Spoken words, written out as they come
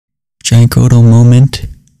GiantGrotle moment.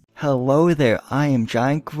 Hello there, I am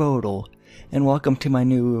GiantGrotle, and welcome to my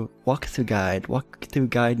new walkthrough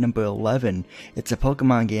guide number 11. It's a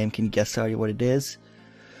Pokemon game. Can you guess already what it is?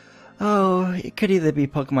 Oh, it could either be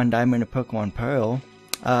Pokemon Diamond or Pokemon Pearl.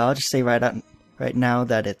 I'll just say right now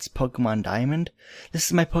that it's Pokemon Diamond. This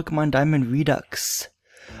is my Pokemon Diamond Redux.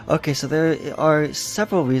 Okay, so there are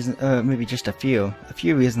several reasons, maybe just a few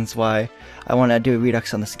reasons why I want to do a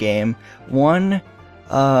Redux on this game. One,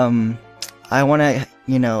 I want to,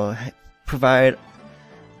 I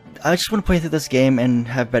just want to play through this game and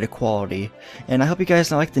have better quality. And I hope you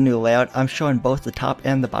guys like the new layout. I'm showing both the top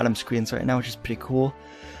and the bottom screens right now, which is pretty cool.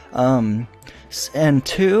 And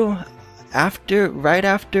two, right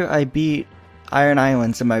after I beat Iron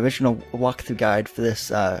Islands in my original walkthrough guide for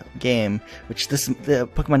this game, which the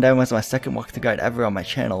Pokemon Diamond was my second walkthrough guide ever on my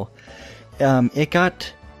channel.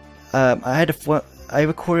 I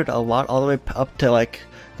recorded a lot all the way up to like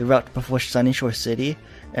the route before Sunny Shore City,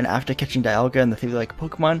 and after catching Dialga and the 3 like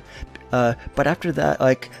Pokemon, but after that,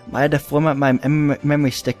 like, I had to format my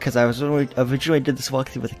memory stick because I was originally did this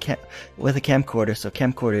walkthrough with a camcorder, so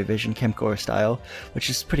camcorder vision, camcorder style, which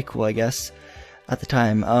is pretty cool, I guess, at the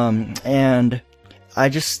time. And I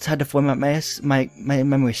just had to format my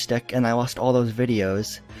memory stick, and I lost all those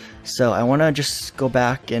videos. So I want to just go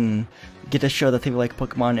back and get to show the 3 like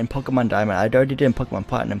Pokemon in Pokemon Diamond. I already did in Pokemon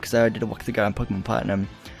Platinum because I already did a walkthrough guide on Pokemon Platinum.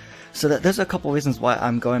 So there's a couple reasons why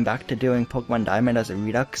I'm going back to doing Pokemon Diamond as a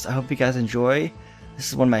Redux. I hope you guys enjoy. This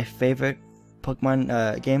is one of my favorite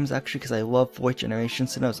Pokemon games, actually, because I love 4th generation,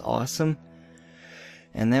 so that was awesome.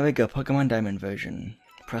 And there we go, Pokemon Diamond version.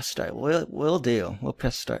 Press start. We'll do. We'll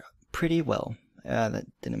press start pretty well. That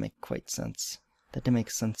didn't make quite sense. That didn't make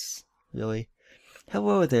sense, really.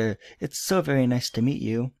 Hello there. It's so very nice to meet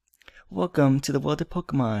you. Welcome to the world of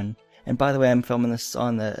Pokemon. And by the way, I'm filming this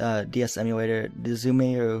on the DS emulator,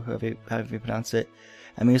 Dizumi, or however you pronounce it.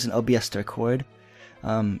 I'm using OBS to record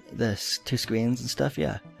the 2 screens and stuff,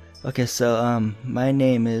 yeah. Okay, so my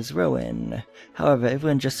name is Rowan. However,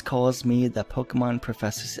 everyone just calls me the Pokemon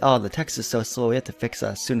Professor. Oh, the text is so slow, we have to fix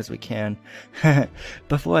that as soon as we can.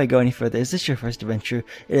 Before I go any further, is this your first adventure?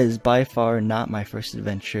 It is by far not my first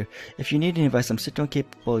adventure. If you need any advice, I'm certainly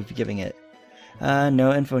capable of giving it.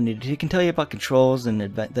 No info needed. He can tell you about controls and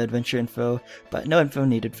the adventure info, but no info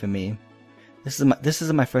needed for me. This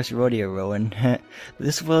isn't my first rodeo, Rowan.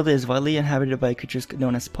 This world is widely inhabited by creatures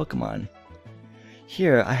known as Pokemon.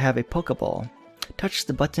 Here, I have a Pokeball. Touch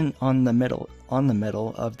the button on the middle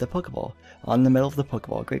of the Pokeball. On the middle of the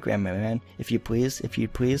Pokeball. Great grammar, man. If you please.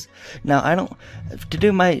 Now,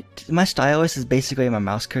 my stylus is basically my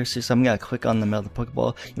mouse cursor, so I'm gonna click on the middle of the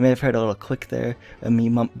Pokeball. You may have heard a little click there, and me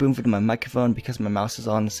moving to my microphone because my mouse is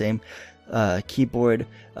on the same keyboard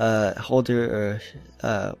holder, or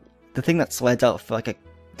the thing that slides out for like a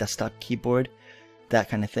desktop keyboard, that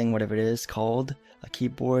kind of thing, whatever it is called, a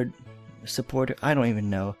keyboard supporter, I don't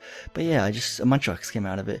even know. But yeah, a Munchlax came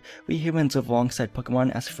out of it. We humans live alongside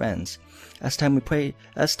Pokemon as friends. At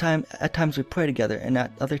times we play together, and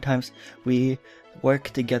at other times we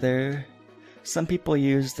work together. Some people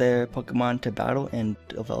use their Pokemon to battle and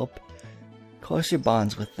develop closer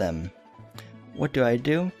bonds with them. What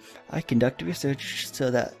do? I conduct research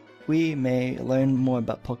so that we may learn more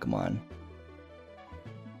about Pokemon.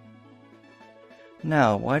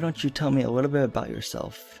 Now, why don't you tell me a little bit about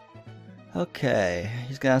yourself? Okay,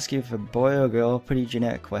 he's gonna ask you if a boy or girl, pretty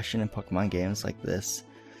generic question in Pokemon games like this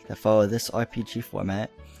that follow this RPG format,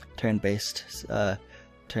 turn-based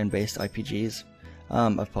RPGs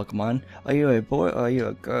of Pokemon. Are you a boy or are you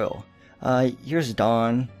a girl? Here's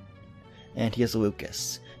Dawn, and here's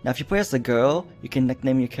Lucas. Now, if you play as the girl, you can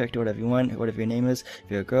nickname your character whatever you want, whatever your name is. If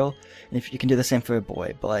you're a girl, and if you can do the same for a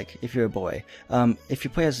boy. But like, if you're a boy, if you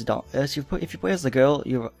play as the girl,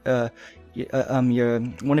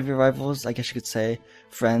 one of your rivals, I guess you could say,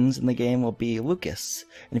 friends in the game will be Lucas.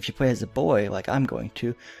 And if you play as a boy, like I'm going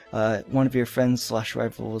to, one of your friends /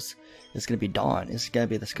 rivals is going to be Dawn. It's going to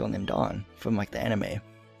be this girl named Dawn from like the anime.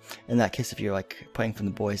 In that case, if you're like playing from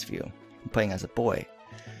the boy's view, playing as a boy.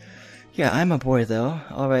 Yeah, I'm a boy though.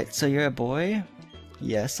 Alright, so you're a boy?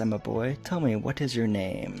 Yes, I'm a boy. Tell me, what is your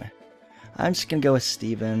name? I'm just gonna go with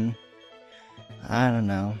Steven. I don't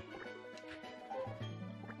know.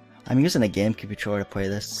 I'm using a GameCube controller to play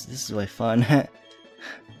this. This is really fun.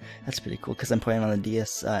 That's pretty cool because I'm playing on the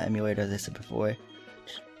DS emulator, as I said before.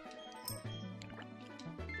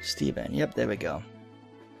 Steven. Yep, there we go.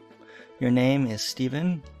 Your name is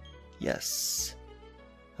Steven? Yes.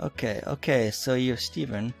 Okay, so you're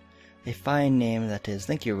Steven. A fine name that is.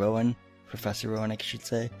 Thank you, Rowan. Professor Rowan, I should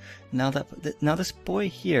say. Now this boy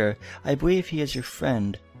here, I believe he is your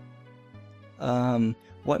friend.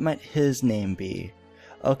 What might his name be?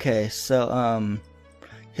 Okay, so,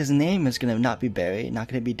 his name is gonna not be Barry, not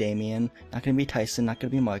gonna be Damien, not gonna be Tyson, not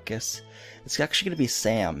gonna be Marcus. It's actually gonna be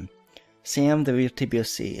Sam. Sam the real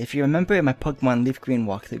TBOC. If you remember in my Pokemon Leaf Green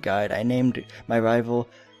walkthrough guide, I named my rival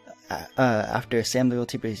after Sam the real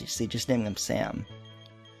TBOC, just naming him Sam.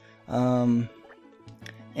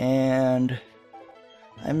 And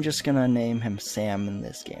I'm just gonna name him Sam in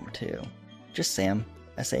this game too. Just Sam.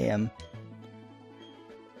 S-A-M.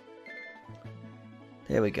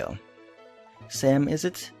 There we go. Sam, is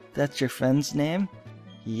it? That's your friend's name?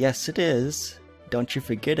 Yes, it is. Don't you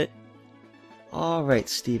forget it. Alright,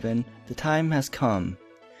 Steven. The time has come.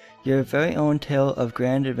 Your very own tale of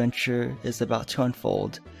grand adventure is about to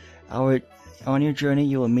unfold. On your journey,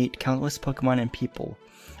 you will meet countless Pokemon and people.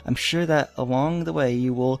 I'm sure that along the way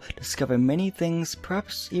you will discover many things,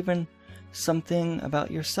 perhaps even something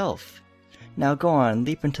about yourself. Now go on,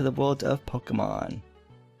 leap into the world of Pokemon.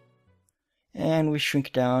 And we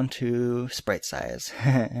shrink down to sprite size.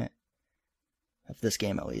 Of this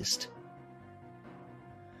game, at least.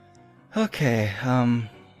 Okay,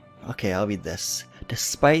 I'll read this.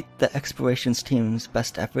 Despite the explorations team's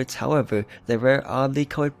best efforts, however, the rare oddly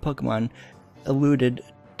colored Pokemon eluded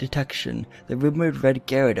detection. The rumored red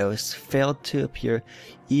Gyarados failed to appear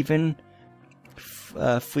even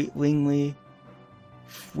fleetingly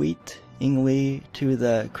to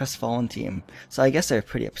the crestfallen team. So I guess they're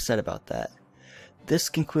pretty upset about that. This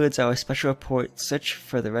concludes our special report, Search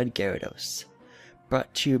for the Red Gyarados.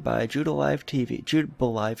 Brought to you by GiantGrotle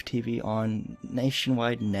Live TV on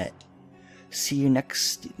Nationwide Net. See you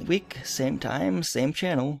next week, same time, same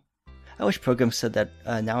channel. I wish programs said that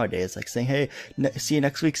nowadays, like saying, hey, see you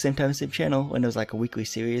next week, same time, same channel, when it was like a weekly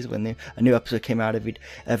series, when a new episode came out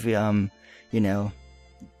every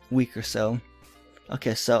week or so.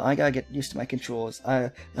 Okay, so I gotta get used to my controls.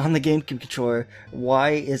 On the GameCube controller,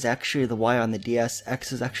 Y is actually the Y on the DS,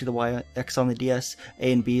 X is actually the X on the DS,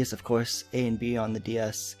 A and B is of course A and B on the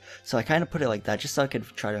DS. So I kind of put it like that just so I could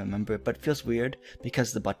try to remember it, but it feels weird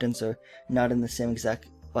because the buttons are not in the same exact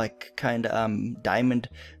like kind of diamond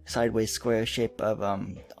sideways square shape of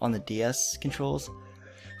on the DS controls.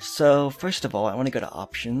 So first of all, I want to go to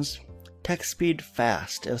options. Text speed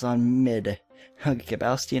fast. It was on mid. Okay,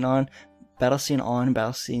 battle scene on, battle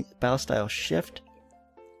style shift.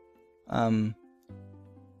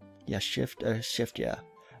 Yeah, shift, yeah.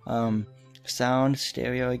 Sound,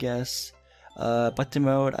 stereo, I guess. Button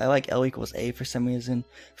mode, I like L equals A for some reason.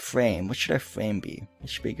 Frame, what should our frame be? It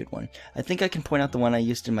should be a good one. I think I can point out the one I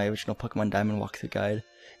used in my original Pokemon Diamond walkthrough guide.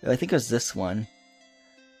 I think it was this one.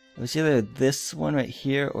 It was either this one right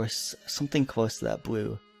here or something close to that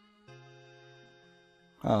blue.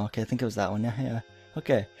 Oh, okay, I think it was that one. Yeah.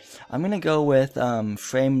 Okay, I'm gonna go with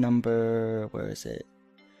frame number, where is it?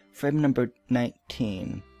 Frame number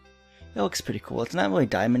 19. It looks pretty cool. It's not really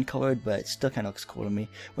diamond colored, but it still kind of looks cool to me.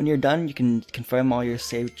 When you're done, you can confirm all your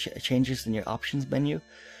save changes in your options menu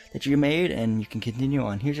that you made, and you can continue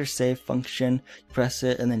on. Here's your save function. Press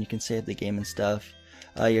it, and then you can save the game and stuff.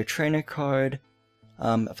 Your trainer card.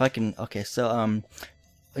 If I can, okay, so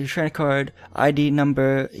your trainer card, ID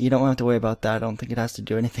number, you don't have to worry about that. I don't think it has to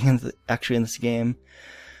do anything actually in this game.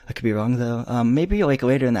 I could be wrong though. Maybe like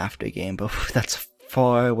later in the after game, but that's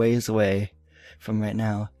far ways away from right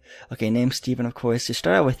now. Okay, name Steven, of course. You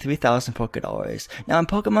start out with 3,000 Pokédollars. Now in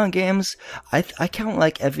Pokemon games, I count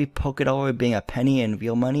like every Pokédollar being a penny in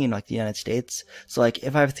real money in like the United States. So like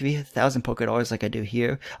if I have 3,000 Pokédollars like I do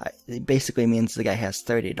here, it basically means the guy has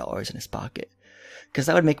 $30 in his pocket. Because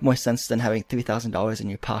that would make more sense than having $3,000 in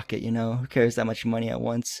your pocket, you know? Who cares that much money at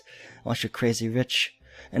once? Unless you're crazy rich.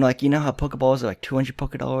 And like, you know how Pokeballs are like 200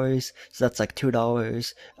 Pokédollars? So that's like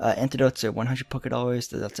 $2. Antidotes are 100 Pokédollars,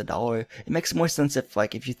 so that's $1. It makes more sense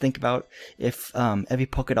if you think about if every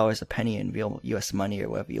Pokédollar is a penny in real US money or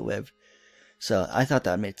wherever you live. So I thought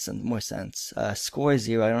that made more sense. Score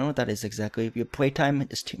 0, I don't know what that is exactly. Your playtime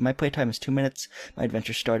is my playtime is 2 minutes. My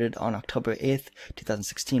adventure started on October 8th,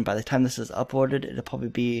 2016. By the time this is uploaded, it'll probably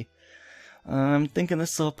be, I'm thinking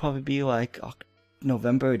this will probably be like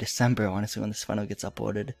November or December, honestly, when this finally gets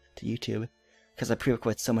uploaded to YouTube. Because I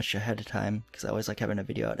pre-record so much ahead of time, because I always like having a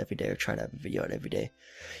video out every day, or try to have a video out every day.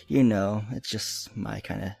 You know, it's just my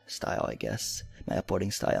kind of style, I guess. My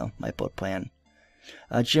uploading style, my upload plan.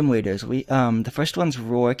 Gym leaders. The first one's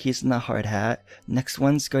Rourke, he's in the hard hat. Next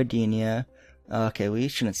one's Gardenia. Okay, we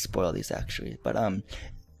shouldn't spoil these actually, but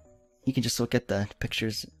you can just look at the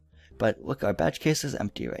pictures. But look, our badge case is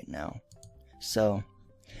empty right now. So,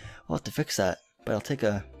 we'll have to fix that, but it'll take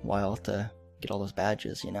a while to get all those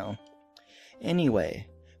badges, you know. Anyway,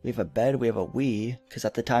 we have a bed, we have a Wii, because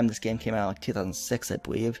at the time this game came out, like 2006, I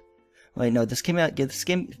believe. Wait, no, this came out. Yeah, this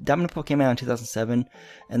game Diamond Pearl came out in 2007,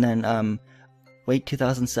 and then late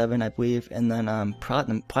 2007, I believe, and then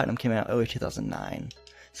Platinum came out early 2009.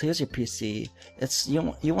 So here's your PC. It's you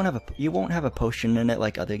won't have a potion in it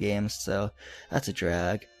like other games, so that's a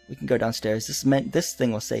drag. We can go downstairs. This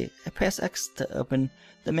thing will say press X to open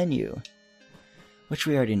the menu, which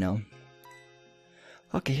we already know.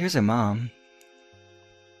 Okay, here's her mom.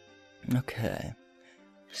 Okay,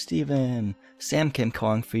 Steven, Sam came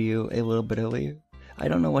calling for you a little bit earlier. I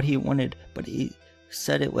don't know what he wanted, but he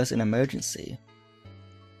said it was an emergency.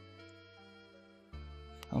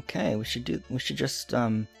 Okay, we should just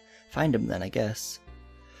find him then, I guess.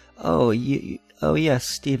 Oh, yes,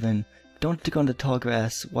 Steven. Don't go into tall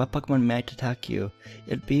grass. Wild Pokemon might attack you.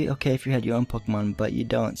 It'd be okay if you had your own Pokemon, but you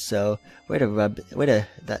don't, so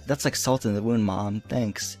that's like salt in the wound, Mom.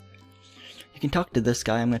 Thanks. You can talk to this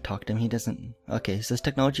guy. I'm gonna talk to him. He doesn't. Okay, so this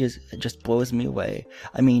technology just blows me away.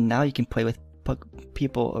 I mean, now you can play with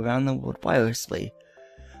people around the world wirelessly.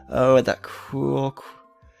 Oh, that cruel.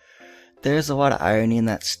 There's a lot of irony in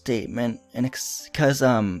that statement, and because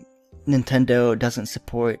Nintendo doesn't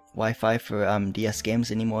support Wi-Fi for DS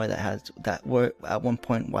games anymore that were at one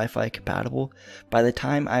point Wi-Fi compatible. By the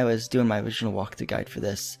time I was doing my original walkthrough guide for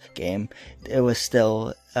this game, it was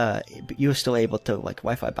still you were still able to like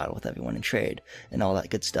Wi-Fi battle with everyone and trade and all that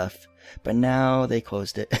good stuff. But now they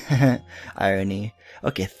closed it. Irony.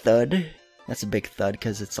 Okay, thud. That's a big thud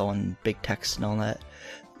because it's all in big text and all that.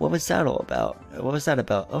 What was that all about? What was that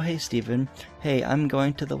about? Oh, hey, Steven. Hey, I'm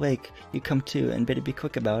going to the lake. You come too, and better be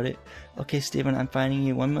quick about it. Okay, Steven, I'm finding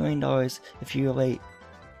you $1 million if you're late.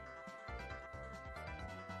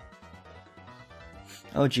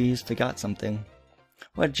 Oh, geez, forgot something.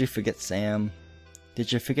 What did you forget, Sam?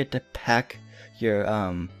 Did you forget to pack your,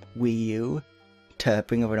 Wii U to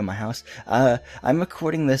bring over to my house? I'm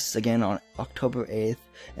recording this again on October 8th,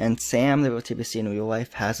 and Sam, the real TBC in real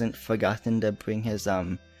life, hasn't forgotten to bring his,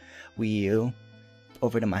 Wii U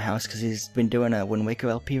over to my house because he's been doing a Wind Waker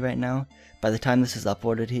LP right now. By the time this is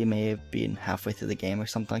uploaded, he may have been halfway through the game or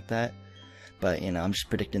something like that. But, you know, I'm just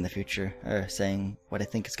predicting the future, or saying what I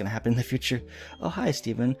think is going to happen in the future. Oh, hi,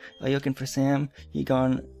 Steven. Are you looking for Sam? He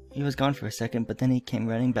was gone for a second, but then he came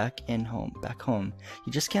running back home.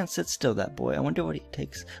 You just can't sit still, that boy. I wonder what he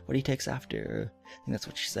takes after. I think that's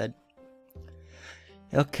what she said.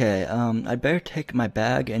 Okay, I'd better take my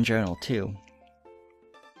bag and journal, too.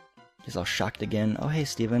 He's all shocked again. Oh, hey,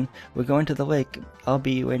 Steven. We're going to the lake. I'll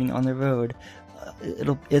be waiting on the road.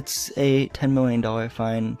 It's a $10 million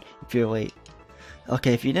fine if you're late.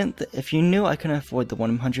 Okay, if you knew I couldn't afford the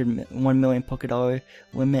 1 million Pokédollar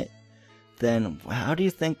limit, then how do you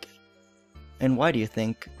think, and why do you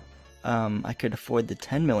think, I could afford the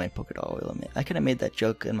 10 million Pokédollar limit? I could have made that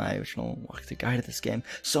joke in my original walkthrough guide of this game.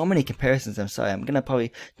 So many comparisons, I'm sorry. I'm gonna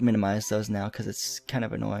probably minimize those now because it's kind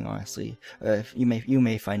of annoying, honestly. If you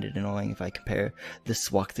may find it annoying if I compare this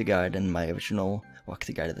walkthrough guide and my original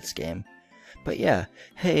walkthrough guide of this game. But yeah,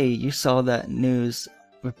 hey, you saw that news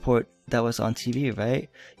report that was on TV, right?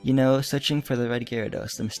 You know, searching for the Red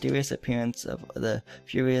Gyarados, the mysterious appearance of the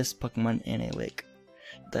furious Pokemon in a lake.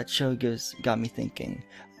 That show got me thinking.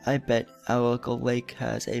 I bet our local lake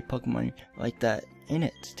has a Pokemon like that in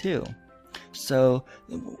it too. So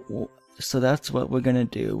that's what we're gonna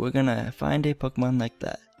do. We're gonna find a Pokemon like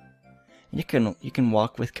that. You can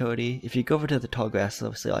walk with Cody. If you go over to the tall grass,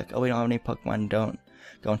 they'll say like, "Oh, we don't have any Pokemon. Don't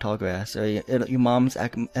go in tall grass." Or your mom's, I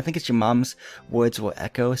think it's your mom's words will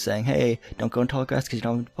echo saying, "Hey, don't go in tall grass because you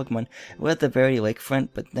don't have a Pokemon." We're at the very lakefront,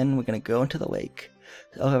 but then we're gonna go into the lake.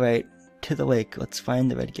 All right, to the lake. Let's find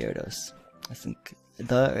the Red Gyarados. I think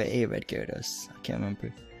the or a Red Gyarados. I can't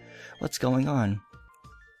remember. What's going on?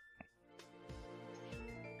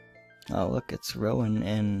 Oh, look, it's Rowan,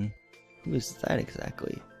 and who is that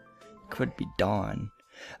exactly? Could be Dawn.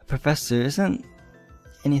 Professor, isn't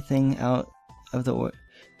anything out of the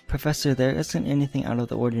Professor, there isn't anything out of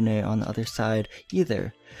the ordinary on the other side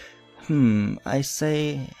either. I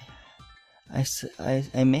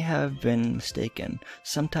may have been mistaken.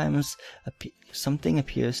 Sometimes something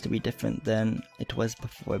appears to be different than it was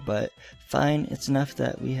before, but fine. It's enough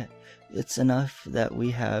that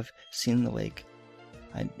we have seen the lake.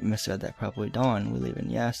 I misread that probably. Dawn, we live in.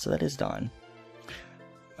 Yeah, so that is Dawn.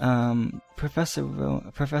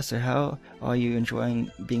 Professor, how are you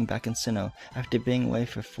enjoying being back in Sinnoh after being away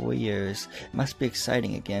for 4 years? It must be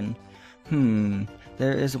exciting again.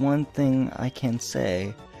 There is one thing I can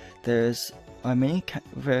say. There are many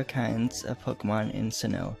rare kinds of Pokemon in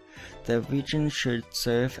Sinnoh. The region should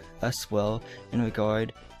serve us well in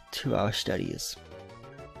regard to our studies.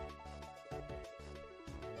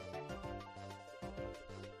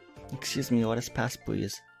 Excuse me, let us pass,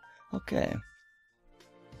 please. Okay.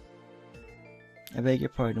 I beg your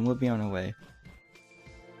pardon, we'll be on our way.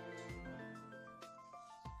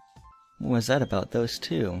 What was that about? Those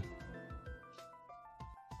two?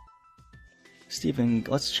 Steven,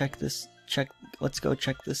 let's go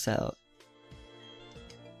check this out.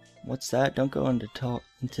 What's that? Don't go into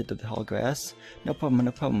the tall grass. No problem,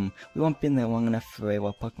 no problem. We won't be in there long enough for a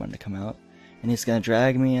wild Pokemon to come out. And he's gonna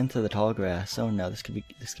drag me into the tall grass. Oh no, this could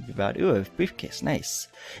be bad. Ooh, a briefcase, nice.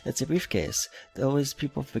 It's a briefcase. Those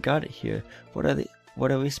people forgot it here. What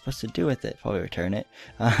are we supposed to do with it? Probably return it.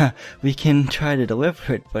 We can try to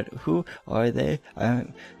deliver it, but who are they? I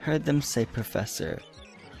heard them say Professor.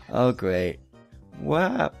 Oh great.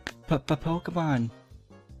 What? Pokemon.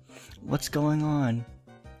 What's going on?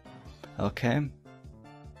 Okay.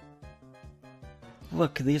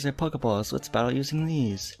 Look, these are Pokeballs. Let's battle using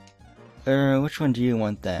these. Which one do you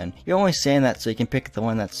want then? You're only saying that so you can pick the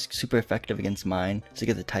one that's super effective against mine, so you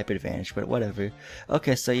get the type advantage, but whatever.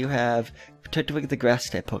 Okay, so you have particularly the grass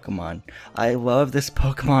type Pokemon. I love this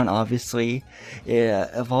Pokemon, obviously.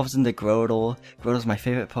 It evolves into Grotle. Grotle's my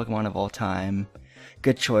favorite Pokemon of all time.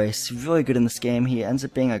 Good choice. Really good in this game. He ends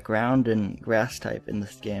up being a ground and grass type in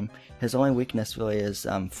this game. His only weakness really is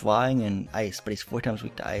flying and ice, but he's 4 times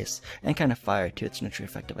weak to ice. And kind of fire too. It's naturally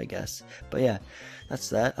effective, I guess. But yeah, that's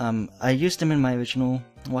that. I used him in my original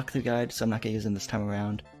walkthrough guide, so I'm not going to use him this time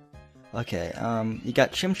around. Okay, you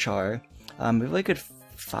got Chimchar. Really good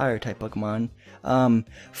fire type Pokemon.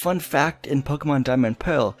 Fun fact in Pokemon Diamond and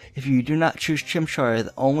Pearl, if you do not choose Chimchar,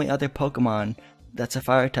 the only other Pokemon that's a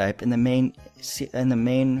fire type in the main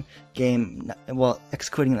game, well,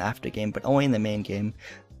 excluding the after game, but only in the main game,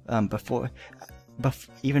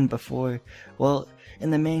 even before, well,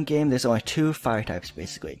 in the main game there's only 2 fire types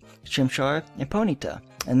basically, Chimchar and Ponyta,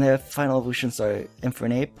 and their final evolutions are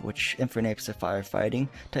Infernape, which Infernape's a fire fighting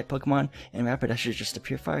type Pokemon, and Rapidash is just a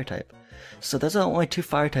pure fire type. So those are only 2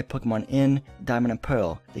 fire type Pokemon in Diamond and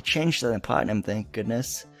Pearl. They changed that in Platinum, thank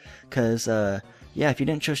goodness, because yeah, if you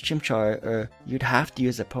didn't choose Chimchar, you'd have to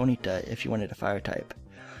use a Ponyta if you wanted a fire type.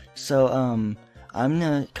 So, I'm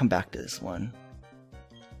gonna come back to this one.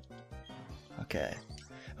 Okay.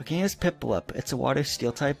 Okay, here's Piplup. It's a water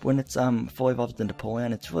steel type. When it's fully evolved into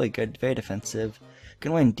Poleon, it's really good, very defensive. You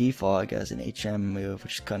can win Defog as an HM move,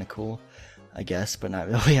 which is kinda cool, I guess, but not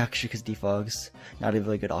really actually, because Defog's not a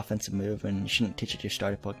really good offensive move, and you shouldn't teach it to your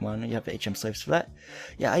starter Pokemon. You have the HM slaves for that.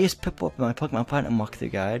 Yeah, I use Piplup in my Pokemon Platinum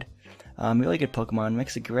walkthrough guide. Really good Pokemon,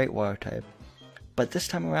 makes a great water type. But this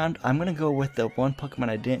time around, I'm gonna go with the one Pokemon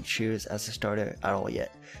I didn't choose as a starter at all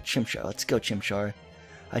yet. Chimchar. Let's go, Chimchar.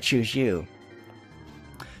 I choose you.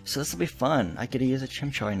 So this will be fun. I get to use a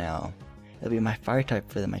Chimchar now. It'll be my fire type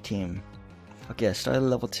for my team. Okay, I started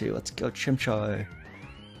level 2. Let's go, Chimchar.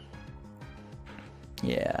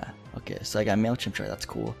 Yeah. Okay, so I got male Chimchar. That's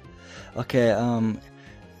cool. Okay,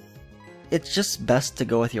 it's just best to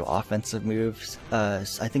go with your offensive moves. I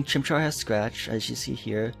think Chimchar has Scratch, as you see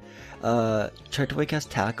here. Turtwig has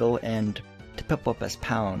Tackle, and Piplup has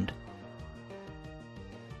Pound.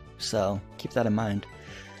 So keep that in mind.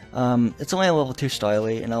 It's only a level 2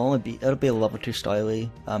 Starly, and it'll be a level 2 Starly,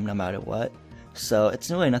 no matter what. So it's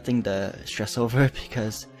really nothing to stress over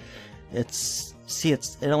because it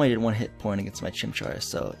only did 1 hit point against my Chimchar,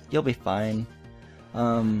 so you'll be fine.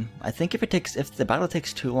 I think if the battle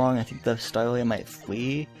takes too long, I think the Starly might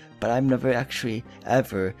flee, but I've never actually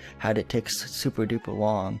ever had it take super duper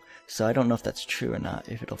long, so I don't know if that's true or not,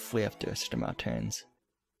 if it'll flee after a certain amount of turns.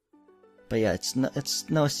 But yeah, it's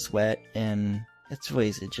no sweat, and it's really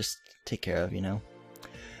easy to just take care of, you know.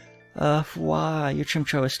 Wow, your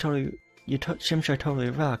Chimchar totally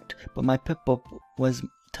rocked, but my Piplup was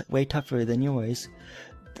way tougher than yours.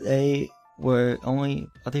 They were only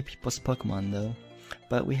other people's Pokemon though.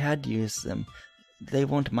 But we had to use them. They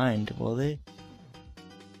won't mind, will they?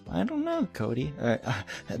 I don't know, Cody.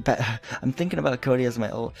 I'm thinking about Cody as my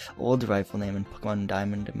old rifle name in Pokemon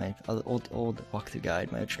Diamond and my old walkthrough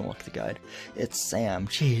guide, my original walkthrough guide. It's Sam.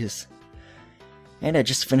 Jeez. And I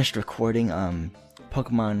just finished recording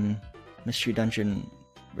Pokemon Mystery Dungeon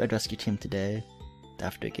Red Rescue Team today. The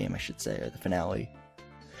after game, I should say, or the finale.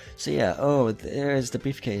 So yeah, oh, there's the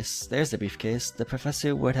briefcase. There's the briefcase. The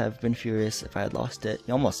professor would have been furious if I had lost it.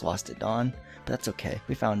 You almost lost it, Dawn. But that's okay.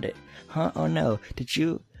 We found it. Huh? Oh no. Did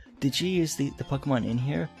you use the Pokemon in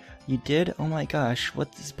here? You did? Oh my gosh.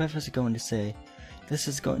 What is the professor going to say? This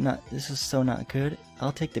is so not good.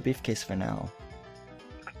 I'll take the briefcase for now.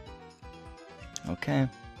 Okay.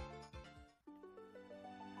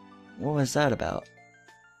 What was that about?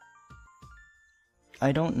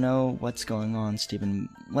 I don't know what's going on, Steven.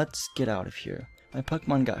 Let's get out of here. My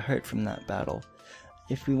Pokemon got hurt from that battle.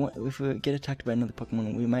 if we get attacked by another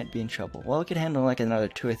Pokemon, we might be in trouble. Well, we could handle like another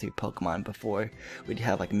 2 or 3 Pokemon before we'd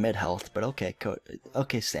have like mid health. But okay,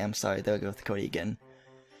 okay, Sam. Sorry, there we go with Cody again.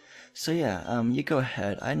 So yeah, you go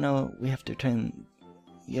ahead. I know we have to return.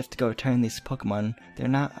 You have to go return these Pokemon. They're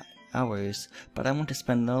not ours, but I want to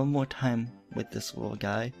spend a little more time with this little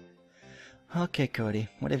guy. Okay, Cody.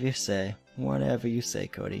 Whatever you say. Whatever you say,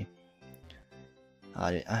 Cody.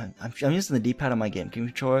 I'm using the D-pad on my game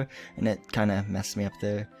controller, and it kind of messed me up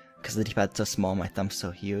there because the D-pad's so small, my thumb's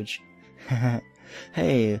so huge.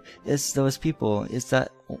 Hey, it's those people. It's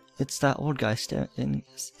that old guy staring.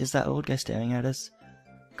 Is that old guy staring at us?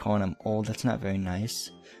 Calling him old. That's not very nice.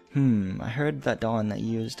 I heard that Dawn that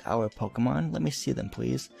used our Pokemon. Let me see them,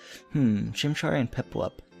 please. Chimchar and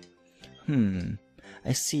Piplup.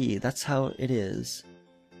 I see. That's how it is.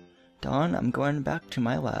 Dawn, I'm going back to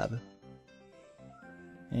my lab.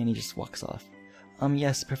 And he just walks off.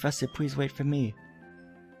 Yes, Professor, please wait for me.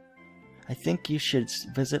 I think you should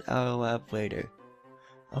visit our lab later.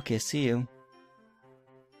 Okay, see you.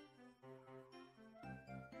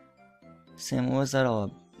 Sam, what was that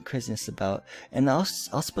all craziness about? And I'll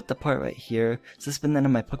split the part right here. So this has been the end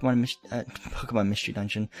of my Pokemon Mystery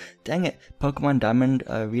Dungeon. Dang it, Pokemon Diamond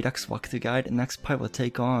Redux walkthrough guide. And next part we'll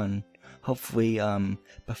take on, hopefully,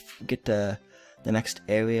 get to the next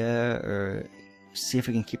area, or see if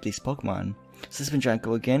we can keep these Pokemon. So this has been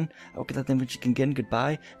GiantGrotle again. I hope that thing again.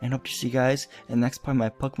 Goodbye, and hope to see you guys in the next part of my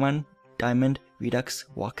Pokemon Diamond Redux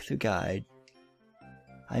walkthrough guide.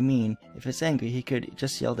 I mean, if it's angry, he could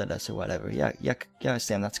just yell at us or whatever. Yeah,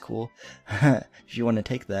 Sam, that's cool. If you want to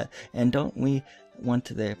take that. And don't we want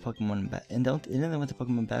their Pokemon back? And don't they want the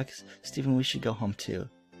Pokemon back? Steven, we should go home too.